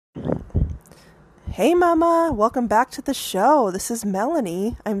Hey Mama, welcome back to the show. This is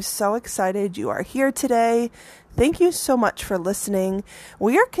Melanie. I'm so excited you are here today. Thank you so much for listening.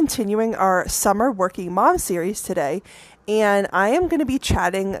 We are continuing our Summer Working Mom series today, and I am going to be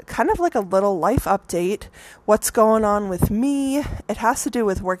chatting kind of like a little life update, what's going on with me. It has to do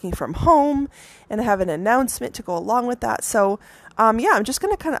with working from home, and I have an announcement to go along with that. So I'm just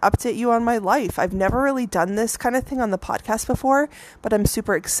going to kind of update you on my life. I've never really done this kind of thing on the podcast before, but I'm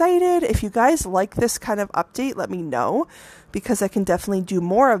super excited. If you guys like this kind of update, let me know, because I can definitely do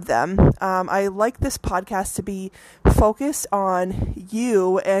more of them. I like this podcast to be focused on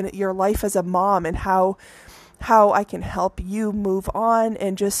you and your life as a mom and how I can help you move on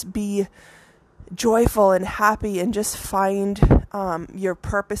and just be joyful and happy and just find your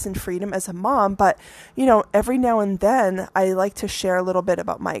purpose and freedom as a mom. But, every now and then I like to share a little bit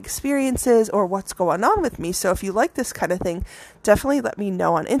about my experiences or what's going on with me. So if you like this kind of thing, definitely let me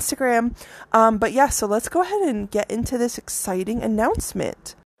know on Instagram. So let's go ahead and get into this exciting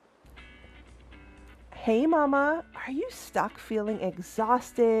announcement. Hey Mama, are you stuck feeling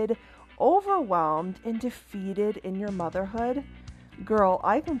exhausted, overwhelmed, and defeated in your motherhood? Girl,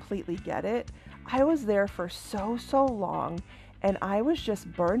 I completely get it. I was there for so long, and I was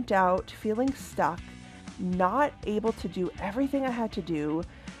just burnt out, feeling stuck, not able to do everything I had to do,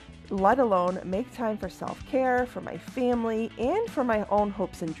 let alone make time for self-care, for my family, and for my own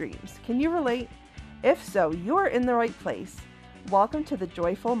hopes and dreams. Can you relate? If so, you're in the right place. Welcome to the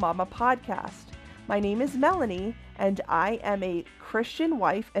Joyful Mama podcast. My name is Melanie, and I am a Christian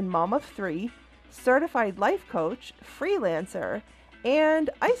wife and mom of 3, certified life coach, freelancer, and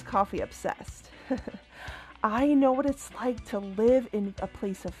iced coffee obsessed. I know what it's like to live in a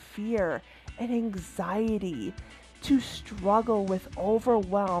place of fear and anxiety, to struggle with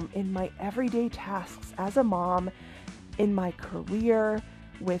overwhelm in my everyday tasks as a mom, in my career,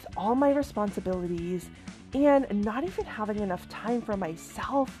 with all my responsibilities, and not even having enough time for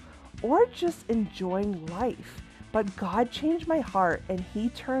myself or just enjoying life. But God changed my heart, and He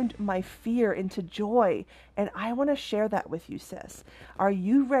turned my fear into joy, and I want to share that with you, sis. Are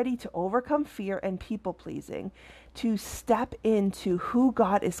you ready to overcome fear and people-pleasing, to step into who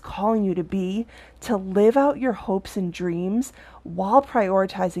God is calling you to be, to live out your hopes and dreams while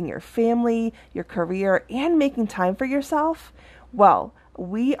prioritizing your family, your career, and making time for yourself? Well,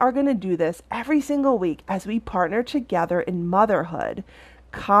 we are going to do this every single week as we partner together in motherhood.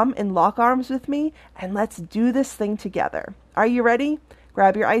 Come and lock arms with me, and let's do this thing together. Are you ready?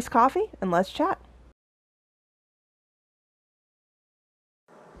 Grab your iced coffee and let's chat.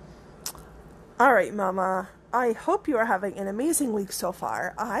 All right, Mama. I hope you are having an amazing week so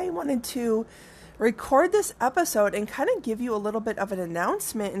far. I wanted to record this episode and kind of give you a little bit of an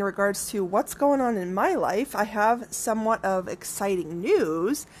announcement in regards to what's going on in my life. I have somewhat of exciting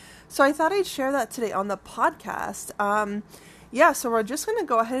news, so I thought I'd share that today on the podcast. So we're just going to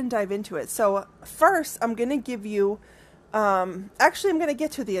go ahead and dive into it. So first, I'm going to give you, I'm going to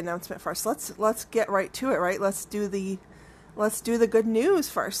get to the announcement first. Let's get right to it, right? Let's do the good news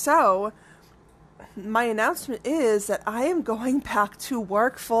first. So my announcement is that I am going back to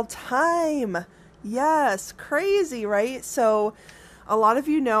work full time. Yes, crazy, right? So a lot of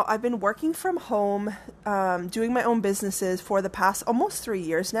you know I've been working from home, doing my own businesses for the past almost 3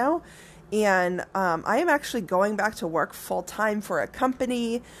 years now. And I am actually going back to work full time for a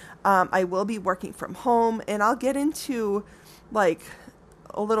company. I will be working from home, and I'll get into like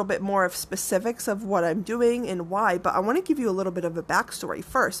a little bit more of specifics of what I'm doing and why. But I want to give you a little bit of a backstory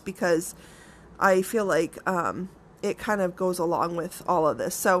first, because I feel like it kind of goes along with all of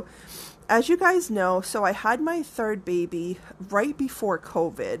this. So as you guys know, I had my third baby right before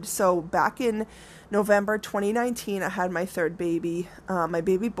COVID. So back in November 2019, I had my third baby, my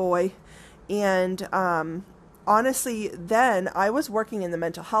baby boy. And honestly, then I was working in the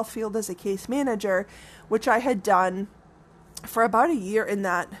mental health field as a case manager, which I had done for about a year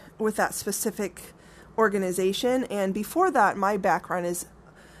with that specific organization. And before that, my background is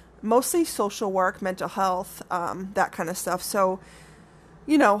mostly social work, mental health, that kind of stuff. So,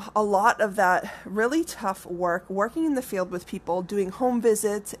 a lot of that really tough work, working in the field with people, doing home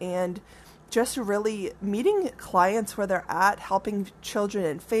visits, and just really meeting clients where they're at, helping children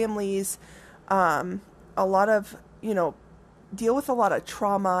and families, a lot of, deal with a lot of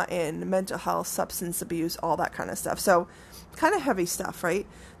trauma and mental health, substance abuse, all that kind of stuff. So kind of heavy stuff, right?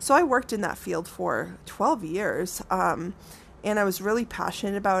 So I worked in that field for 12 years, and I was really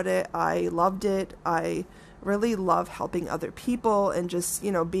passionate about it. I loved it. I really love helping other people and just,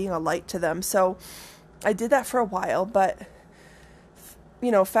 being a light to them. So I did that for a while, but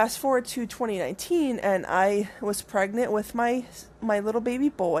fast forward to 2019, and I was pregnant with my little baby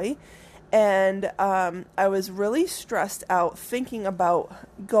boy, And I was really stressed out thinking about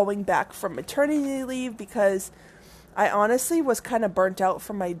going back from maternity leave because I honestly was kind of burnt out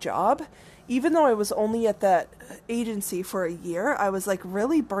from my job. Even though I was only at that agency for a year, I was like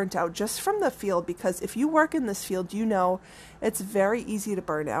really burnt out just from the field, because if you work in this field, you know it's very easy to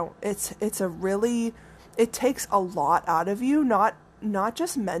burn out. It takes a lot out of you, not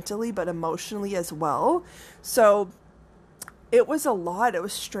just mentally but emotionally as well. So it was a lot. It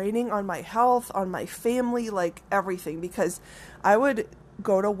was straining on my health, on my family, like everything, because I would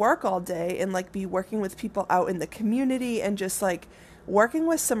go to work all day and like be working with people out in the community and just like working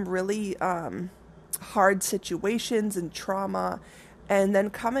with some really hard situations and trauma, and then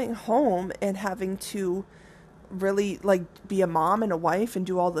coming home and having to really like be a mom and a wife and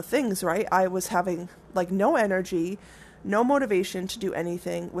do all the things, right? I was having like no energy, no motivation to do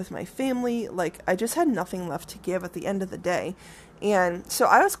anything with my family. Like I just had nothing left to give at the end of the day. And so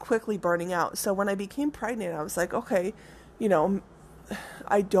I was quickly burning out. So when I became pregnant, I was like, okay, you know,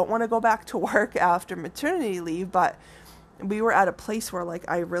 I don't want to go back to work after maternity leave, but we were at a place where like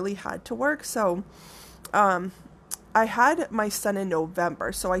I really had to work. So I had my son in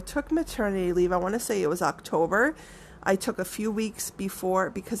November. So I took maternity leave. I want to say it was October. I took a few weeks before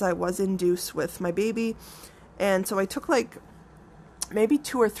because I was induced with my baby. And so I took like maybe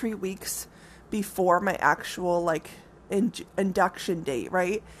 2 or 3 weeks before my actual like induction date,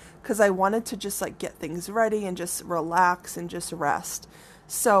 right? Because I wanted to just like get things ready and just relax and just rest.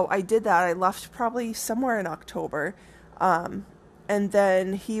 So I did that. I left probably somewhere in October. And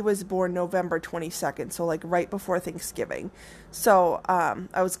then he was born November 22nd, so like right before Thanksgiving. So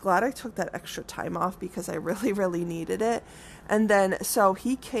I was glad I took that extra time off because I really, really needed it. And then so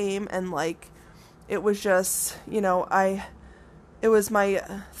he came and like it was just, you know, it was my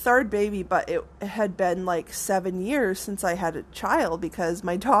third baby, but it had been like 7 years since I had a child because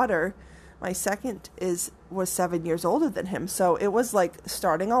my daughter, my second, was 7 years older than him. So it was like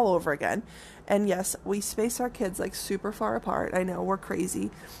starting all over again. And yes, we space our kids like super far apart. I know, we're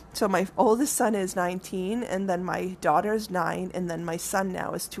crazy. So my oldest son is 19, and then my daughter's 9, and then my son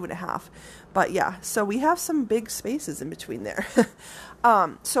now is 2.5. But yeah, so we have some big spaces in between there.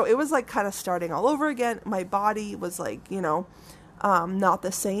 So it was like kind of starting all over again. My body was like, you know, not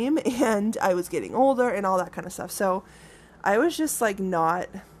the same, and I was getting older and all that kind of stuff. So I was just like not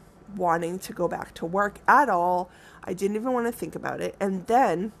wanting to go back to work at all. I didn't even want to think about it. And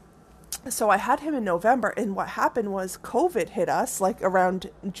then so I had him in November, and what happened was COVID hit us like around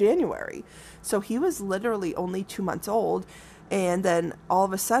January. So he was literally only 2 months old. And then all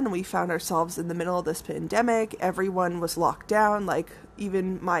of a sudden we found ourselves in the middle of this pandemic. Everyone was locked down. Like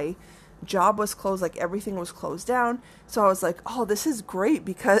even my job was closed, like everything was closed down. So I was like, oh, this is great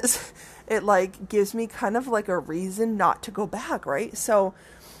because it like gives me kind of like a reason not to go back, right? So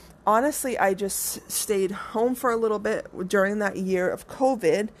honestly, I just stayed home for a little bit during that year of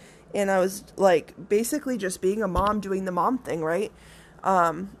COVID. And I was like basically just being a mom, doing the mom thing, right?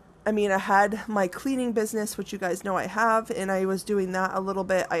 I mean, I had my cleaning business, which you guys know I have, and I was doing that a little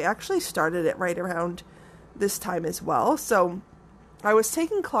bit. I actually started it right around this time as well. So I was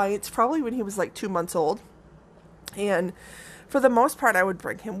taking clients probably when he was like 2 months old. And for the most part, I would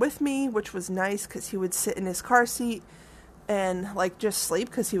bring him with me, which was nice because he would sit in his car seat and like just sleep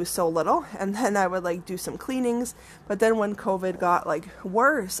because he was so little. And then I would like do some cleanings. But then when COVID got like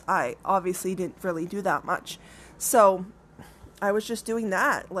worse, I obviously didn't really do that much. So I was just doing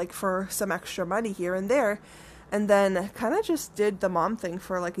that like for some extra money here and there. And then kind of just did the mom thing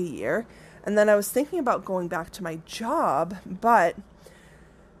for like a year. And then I was thinking about going back to my job, but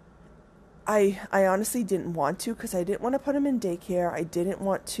I honestly didn't want to because I didn't want to put him in daycare. I didn't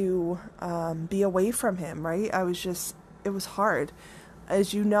want to be away from him, right? It was hard.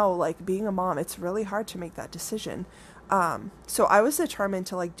 As you know, like being a mom, it's really hard to make that decision. So I was determined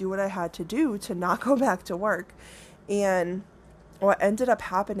to like do what I had to do to not go back to work. And what ended up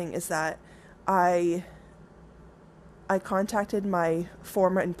happening is that I contacted my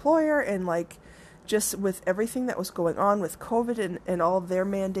former employer, and like just with everything that was going on with COVID and all of their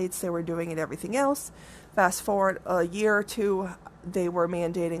mandates they were doing and everything else, fast forward a year or two, they were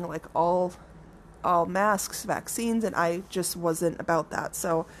mandating like all masks, vaccines, and I just wasn't about that.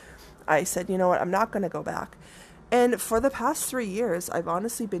 So I said, you know what, I'm not going to go back. And for the past 3 years, I've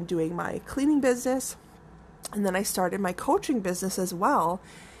honestly been doing my cleaning business, and then I started my coaching business as well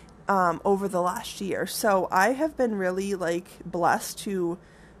over the last year. So I have been really like blessed to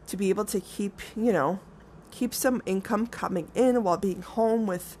be able to keep some income coming in while being home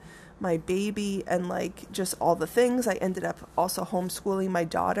with my baby and like just all the things. I ended up also homeschooling my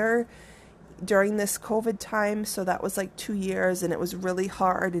daughter during this COVID time. So that was like 2 years, and it was really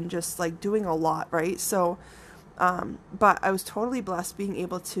hard and just like doing a lot, right? So, but I was totally blessed being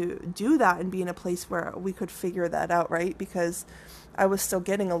able to do that and be in a place where we could figure that out, right? Because I was still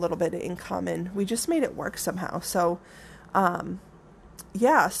getting a little bit of income, and we just made it work somehow. So,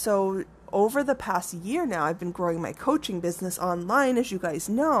 yeah, so over the past year now, I've been growing my coaching business online, as you guys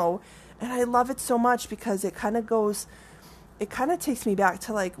know, and I love it so much because it kind of takes me back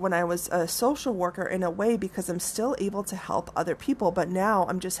to like when I was a social worker in a way, because I'm still able to help other people, but now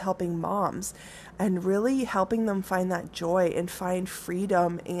I'm just helping moms and really helping them find that joy and find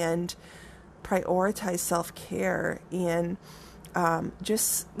freedom and prioritize self-care and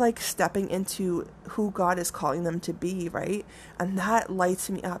just like stepping into who God is calling them to be, right? And that lights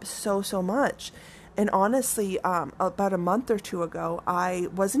me up so, so much. And honestly, about a month or two ago, I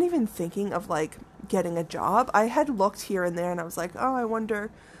wasn't even thinking of like getting a job. I had looked here and there and I was like, oh, I wonder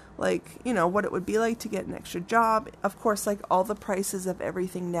like, what it would be like to get an extra job. Of course, like all the prices of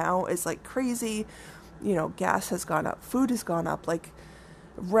everything now is like crazy. Gas has gone up, food has gone up, like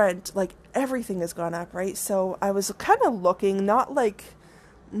rent, like everything has gone up, right? So I was kind of looking, not like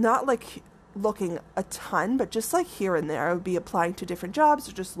looking a ton, but just like here and there. I would be applying to different jobs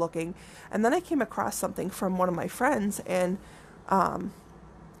or just looking. And then I came across something from one of my friends, and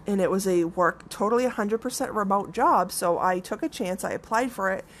it was a totally 100% remote job. So I took a chance. I applied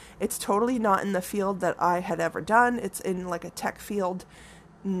for it. It's totally not in the field that I had ever done. It's in like a tech field,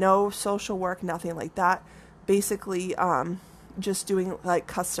 no social work, nothing like that. Basically, just doing like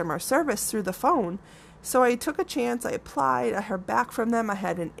customer service through the phone. So I took a chance. I applied. I heard back from them. I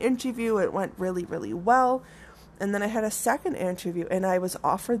had an interview. It went really, really well. And then I had a second interview and I was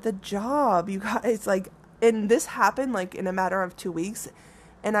offered the job. You guys, like, and this happened like in a matter of 2 weeks.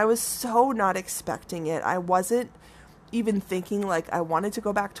 And I was so not expecting it. I wasn't even thinking like I wanted to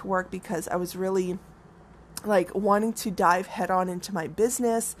go back to work, because I was really like wanting to dive head on into my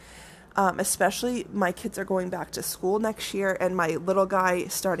business. Especially my kids are going back to school next year, and my little guy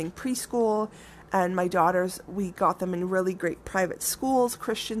starting preschool, and my daughters, we got them in really great private schools,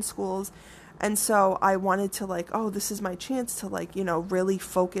 Christian schools. And so I wanted to like, oh, this is my chance to like, really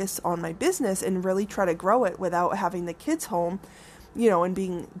focus on my business and really try to grow it without having the kids home, and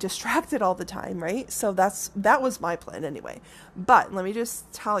being distracted all the time, right? So that was my plan anyway. But let me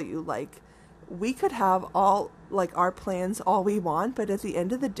just tell you, like, we could have all like our plans all we want, but at the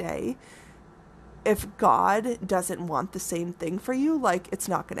end of the day, if God doesn't want the same thing for you, like it's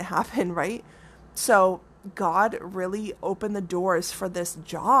not going to happen, right? So God really opened the doors for this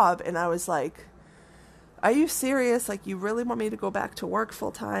job, and I was like, are you serious? Like, you really want me to go back to work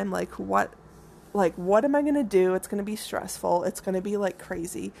full time? Like what am I going to do? It's going to be stressful. It's going to be like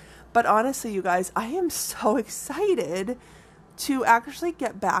crazy. But honestly, you guys, I am so excited to actually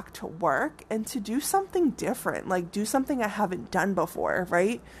get back to work and to do something different, like do something I haven't done before,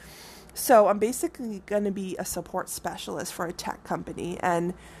 right? So I'm basically going to be a support specialist for a tech company,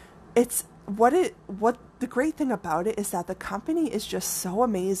 and it's what the great thing about it is that the company is just so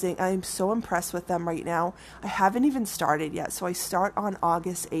amazing. I'm so impressed with them right now. I haven't even started yet. So I start on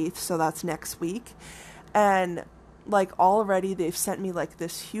August 8th, so that's next week. And like already they've sent me like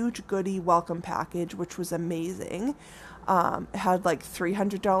this huge goodie welcome package, which was amazing. It had like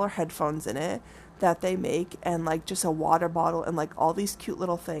 $300 headphones in it that they make, and like just a water bottle and like all these cute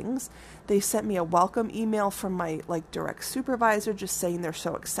little things. They sent me a welcome email from my like direct supervisor just saying they're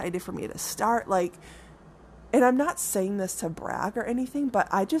so excited for me to start. Like, and I'm not saying this to brag or anything, but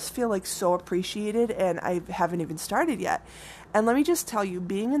I just feel like so appreciated, and I haven't even started yet. And let me just tell you,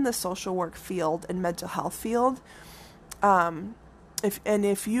 being in the social work field and mental health field,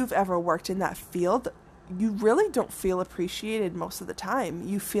 if you've ever worked in that field, you really don't feel appreciated most of the time.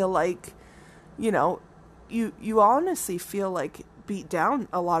 You feel like, you honestly feel like beat down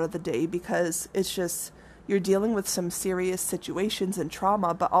a lot of the day, because it's just, you're dealing with some serious situations and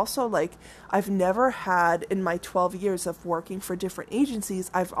trauma. But also, like, I've never had, in my 12 years of working for different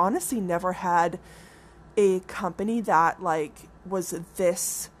agencies, I've honestly never had a company that like was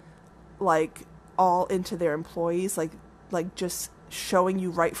this like all into their employees, like just showing you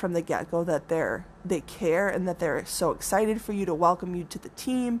right from the get-go that they care and that they're so excited for you to welcome you to the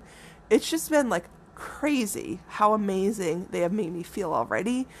team. It's just been like crazy how amazing they have made me feel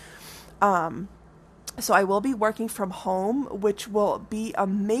already. So I will be working from home, which will be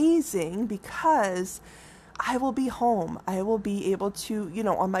amazing because I will be home. I will be able to,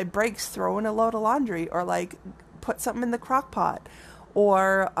 on my breaks, throw in a load of laundry or like put something in the crock pot,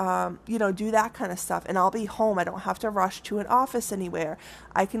 or, do that kind of stuff. And I'll be home. I don't have to rush to an office anywhere.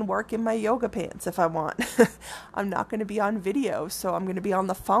 I can work in my yoga pants if I want. I'm not going to be on video, so I'm going to be on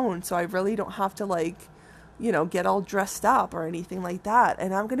the phone. So I really don't have to get all dressed up or anything like that.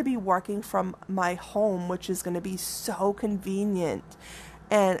 And I'm going to be working from my home, which is going to be so convenient.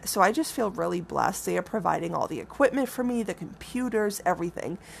 And so I just feel really blessed. They are providing all the equipment for me, the computers,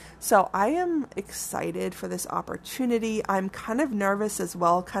 everything. So I am excited for this opportunity. I'm kind of nervous as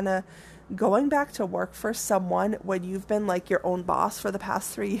well, kind of going back to work for someone when you've been like your own boss for the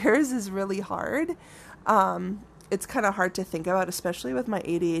past 3 years is really hard. It's kind of hard to think about, especially with my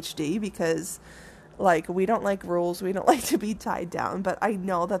ADHD, because we don't like rules. We don't like to be tied down. But I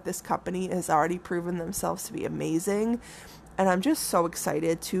know that this company has already proven themselves to be amazing. And I'm just so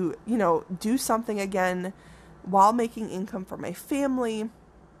excited to, do something again while making income for my family.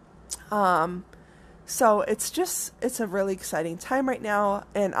 So it's a really exciting time right now.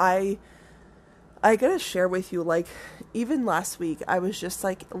 And I gotta share with you, even last week, I was just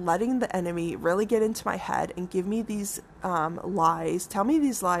letting the enemy really get into my head and give me these lies, tell me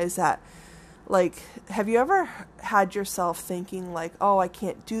these lies that, have you ever had yourself thinking oh, I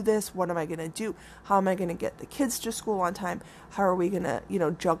can't do this. What am I going to do? How am I going to get the kids to school on time? How are we going to,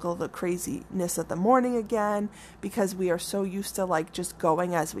 juggle the craziness of the morning again? Because we are so used to just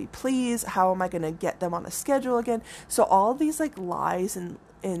going as we please. How am I going to get them on a schedule again? So all these lies and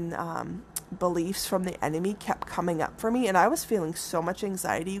beliefs from the enemy kept coming up for me. And I was feeling so much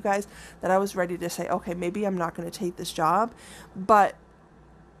anxiety, you guys, that I was ready to say, okay, maybe I'm not going to take this job. But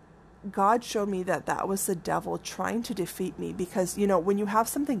God showed me that that was the devil trying to defeat me, because, when you have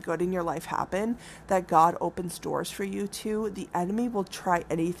something good in your life happen that God opens doors for you to, the enemy will try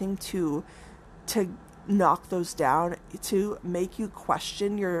anything to knock those down, to make you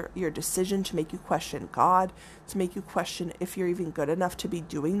question your decision, to make you question God, to make you question if you're even good enough to be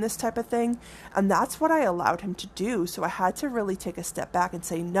doing this type of thing. And that's what I allowed him to do. So I had to really take a step back and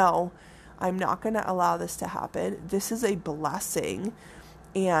say, no, I'm not going to allow this to happen. This is a blessing.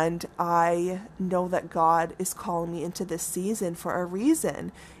 And I know that God is calling me into this season for a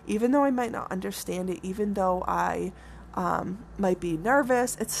reason, even though I might not understand it, even though I might be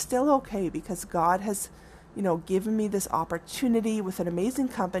nervous. It's still okay, because God has, given me this opportunity with an amazing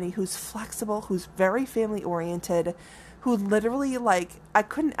company who's flexible, who's very family oriented, who literally I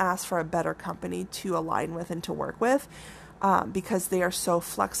couldn't ask for a better company to align with and to work with. Because they are so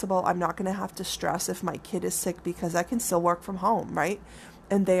flexible. I'm not going to have to stress if my kid is sick, because I can still work from home, right?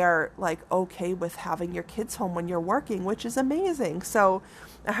 And they are okay with having your kids home when you're working, which is amazing. So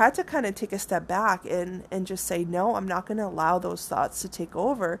I had to kind of take a step back and just say, no, I'm not going to allow those thoughts to take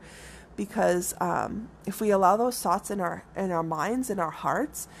over, because if we allow those thoughts in our minds, in our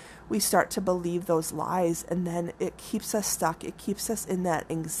hearts, we start to believe those lies, and then it keeps us stuck. It keeps us in that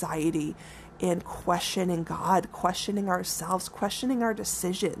anxiety and questioning God, questioning ourselves, questioning our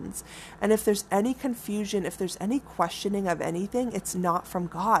decisions. And if there's any confusion, if there's any questioning of anything, it's not from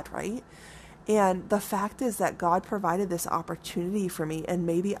God, right? And the fact is that God provided this opportunity for me, and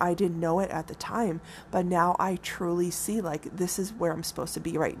maybe I didn't know it at the time, but now I truly see this is where I'm supposed to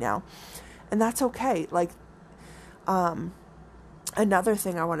be right now. And that's okay. Another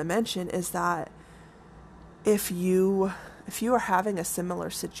thing I want to mention is that if you are having a similar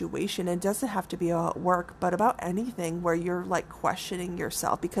situation, it doesn't have to be about work, but about anything where you're questioning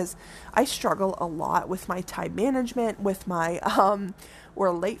yourself, because I struggle a lot with my time management, with my,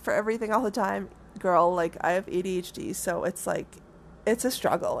 we're late for everything all the time. Girl, I have ADHD, so it's it's a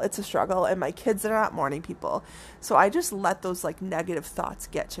struggle. It's a struggle. And my kids are not morning people. So I just let those negative thoughts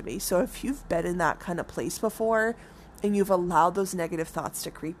get to me. So if you've been in that kind of place before, and you've allowed those negative thoughts to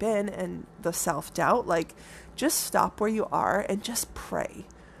creep in, and the self-doubt, just stop where you are and just pray.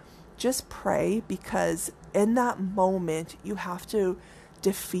 Just pray, because in that moment, you have to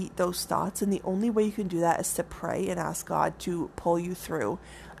defeat those thoughts. And the only way you can do that is to pray and ask God to pull you through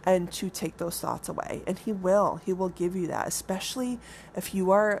and to take those thoughts away. And He will give you that, especially if you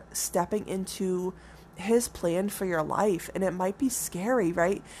are stepping into His plan for your life. And it might be scary,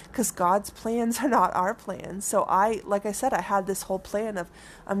 right? Because God's plans are not our plans. So like I said, I had this whole plan of,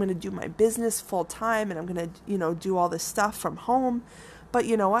 I'm going to do my business full time, and I'm going to, do all this stuff from home. But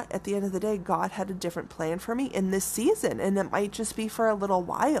you know what? At the end of the day, God had a different plan for me in this season. And it might just be for a little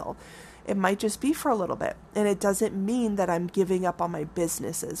while. It might just be for a little bit. And it doesn't mean that I'm giving up on my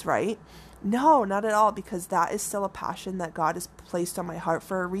businesses, right? No, not at all, because that is still a passion that God has placed on my heart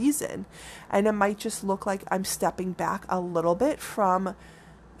for a reason. And it might just look like I'm stepping back a little bit from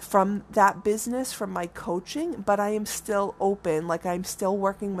that business, from my coaching, but I am still open. I'm still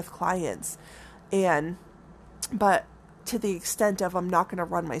working with clients. But to the extent of I'm not going to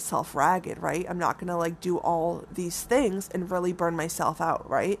run myself ragged, right? I'm not going to like do all these things and really burn myself out,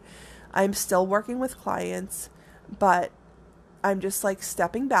 right? I'm still working with clients, but I'm just like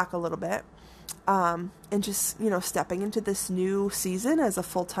stepping back a little bit, and just, stepping into this new season as a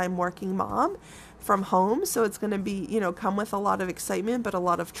full-time working mom from home. So it's going to be, come with a lot of excitement, but a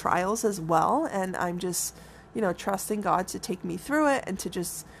lot of trials as well. And I'm just, trusting God to take me through it and to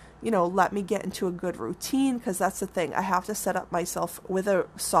just, let me get into a good routine, because that's the thing. I have to set up myself with a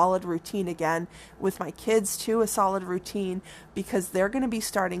solid routine again, with my kids too, a solid routine, because they're going to be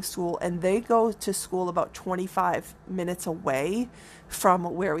starting school, and they go to school about 25 minutes away from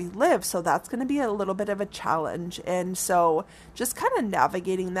where we live. So that's going to be a little bit of a challenge. And so just kind of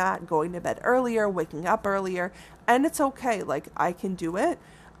navigating that, going to bed earlier, waking up earlier, and it's okay. Like, I can do it.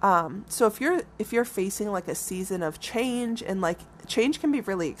 So if you're facing like a season of change, and like change can be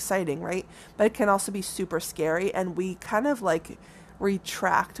really exciting, right? But it can also be super scary, and we kind of like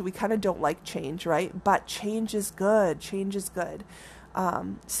retract. We kind of don't like change, right? But change is good. Change is good.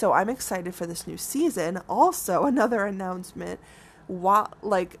 So I'm excited for this new season. Also, another announcement.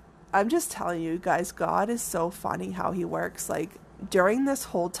 I'm just telling you guys, God is so funny how he works. Like, during this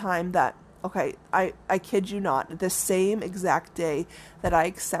whole time that, okay, I kid you not, the same exact day that I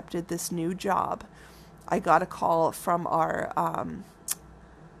accepted this new job, I got a call from our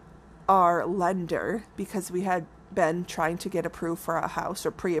lender, because we had been trying to get approved for a house,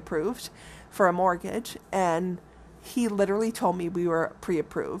 or pre-approved for a mortgage, and he literally told me we were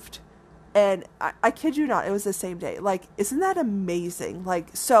pre-approved. And I kid you not, it was the same day. Like, isn't that amazing? Like,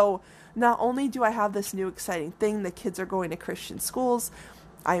 so not only do I have this new exciting thing, the kids are going to Christian schools,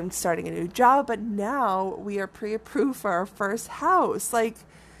 I'm starting a new job, but now we are pre-approved for our first house. Like,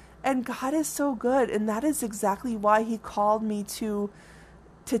 and God is so good. And that is exactly why he called me to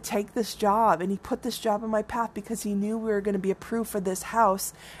take this job. And he put this job in my path, because he knew we were going to be approved for this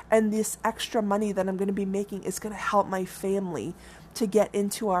house. And this extra money that I'm going to be making is going to help my family to get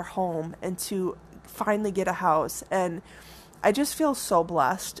into our home and to finally get a house. And I just feel so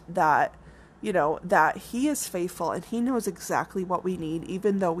blessed that, that he is faithful, and he knows exactly what we need,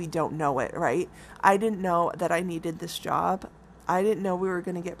 even though we don't know it, right? I didn't know that I needed this job. I didn't know we were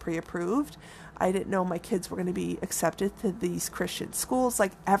going to get pre-approved. I didn't know my kids were going to be accepted to these Christian schools.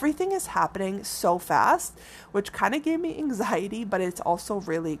 Like, everything is happening so fast, which kind of gave me anxiety, but it's also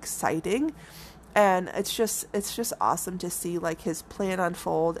really exciting. And it's just awesome to see like his plan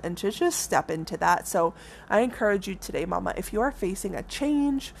unfold and to just step into that. So I encourage you today, Mama, if you are facing a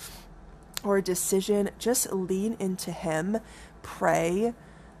change or a decision, just lean into him, pray,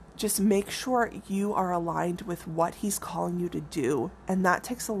 just make sure you are aligned with what he's calling you to do. And that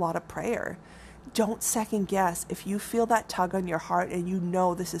takes a lot of prayer. Don't second guess. If you feel that tug on your heart and you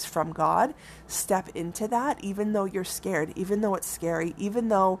know this is from God, step into that, even though you're scared, even though it's scary, even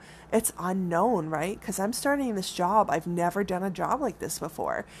though it's unknown, right? Because I'm starting this job. I've never done a job like this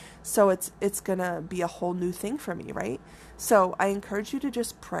before. So it's going to be a whole new thing for me, right? So I encourage you to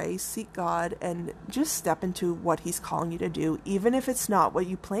just pray, seek God, and just step into what he's calling you to do, even if it's not what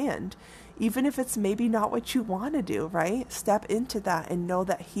you planned, even if it's maybe not what you want to do, right? Step into that and know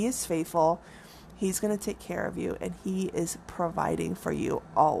that he is faithful. He's going to take care of you, and he is providing for you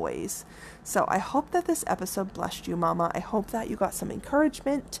always. So I hope that this episode blessed you, Mama. I hope that you got some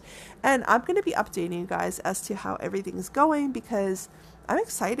encouragement, and I'm going to be updating you guys as to how everything's going, because I'm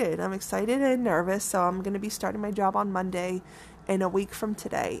excited. I'm excited and nervous. So I'm going to be starting my job on Monday in a week from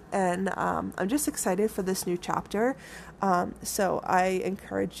today. And I'm just excited for this new chapter. So I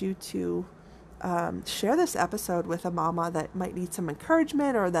encourage you to share this episode with a mama that might need some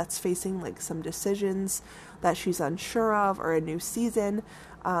encouragement, or that's facing like some decisions that she's unsure of, or a new season,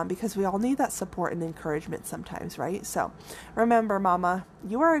 because we all need that support and encouragement sometimes, right? So remember, Mama,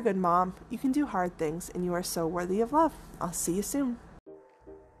 you are a good mom. You can do hard things, and you are so worthy of love. I'll see you soon.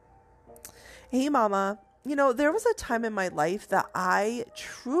 Hey, Mama. There was a time in my life that I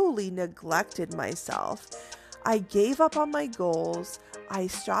truly neglected myself. I gave up on my goals. I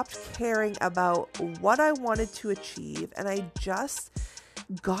stopped caring about what I wanted to achieve, and I just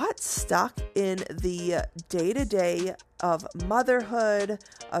got stuck in the day-to-day of motherhood,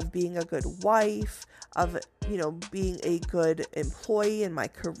 of being a good wife, of, being a good employee in my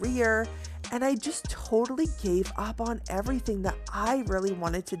career, and I just totally gave up on everything that I really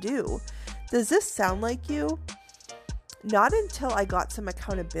wanted to do. Does this sound like you? Not until I got some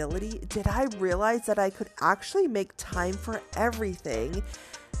accountability did I realize that I could actually make time for everything.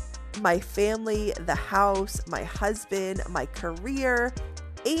 My family, the house, my husband, my career,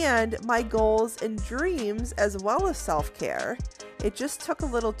 and my goals and dreams, as well as self-care. It just took a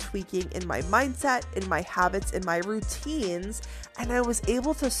little tweaking in my mindset, in my habits, in my routines, and I was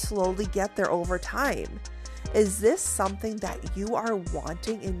able to slowly get there over time. Is this something that you are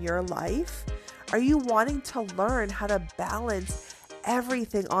wanting in your life? Are you wanting to learn how to balance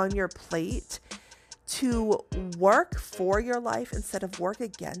everything on your plate to work for your life instead of work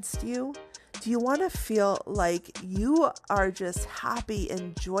against you? Do you want to feel like you are just happy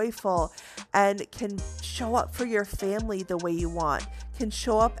and joyful and can show up for your family the way you want, can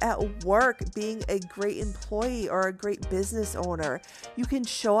show up at work being a great employee or a great business owner? You can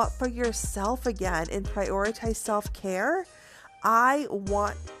show up for yourself again and prioritize self-care? I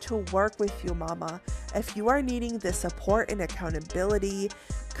want to work with you, Mama. If you are needing the support and accountability,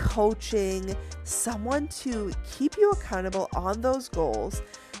 coaching, someone to keep you accountable on those goals,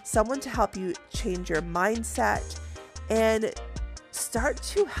 someone to help you change your mindset and start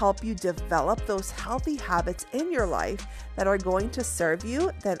to help you develop those healthy habits in your life that are going to serve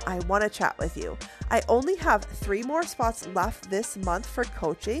you, then I want to chat with you. I only have 3 more spots left this month for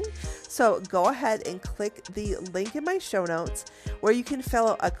coaching, so go ahead and click the link in my show notes where you can fill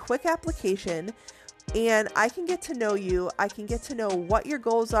out a quick application and I can get to know you. I can get to know what your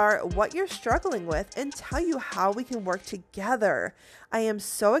goals are, what you're struggling with, and tell you how we can work together. I am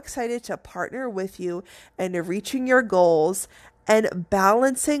so excited to partner with you in reaching your goals and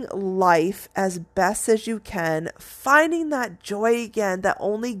balancing life as best as you can, finding that joy again that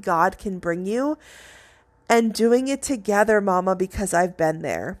only God can bring you, and doing it together, Mama, because I've been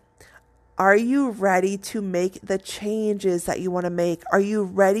there. Are you ready to make the changes that you want to make? Are you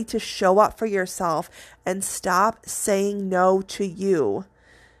ready to show up for yourself and stop saying no to you?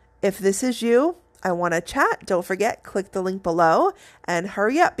 If this is you, I want to chat. Don't forget, click the link below and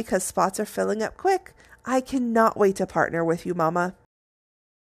hurry up because spots are filling up quick. I cannot wait to partner with you, Mama.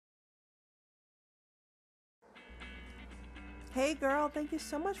 Hey girl, thank you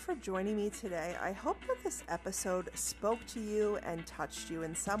so much for joining me today. I hope that this episode spoke to you and touched you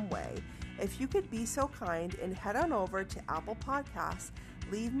in some way. If you could be so kind and head on over to Apple Podcasts,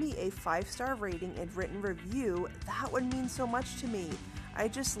 leave me a 5-star rating and written review, that would mean so much to me. I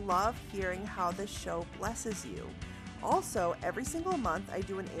just love hearing how this show blesses you. Also, every single month I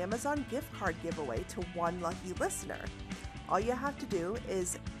do an Amazon gift card giveaway to one lucky listener. All you have to do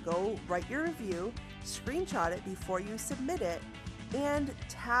is go write your review, screenshot it before you submit it, and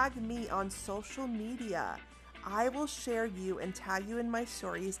tag me on social media. I will share you and tag you in my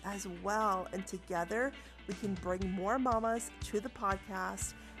stories as well, and together we can bring more mamas to the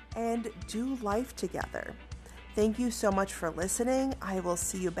podcast and do life together. Thank you so much for listening. I will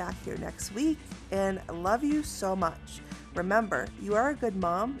see you back here next week and love you so much. Remember, you are a good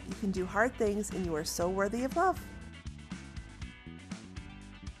mom, you can do hard things, and you are so worthy of love.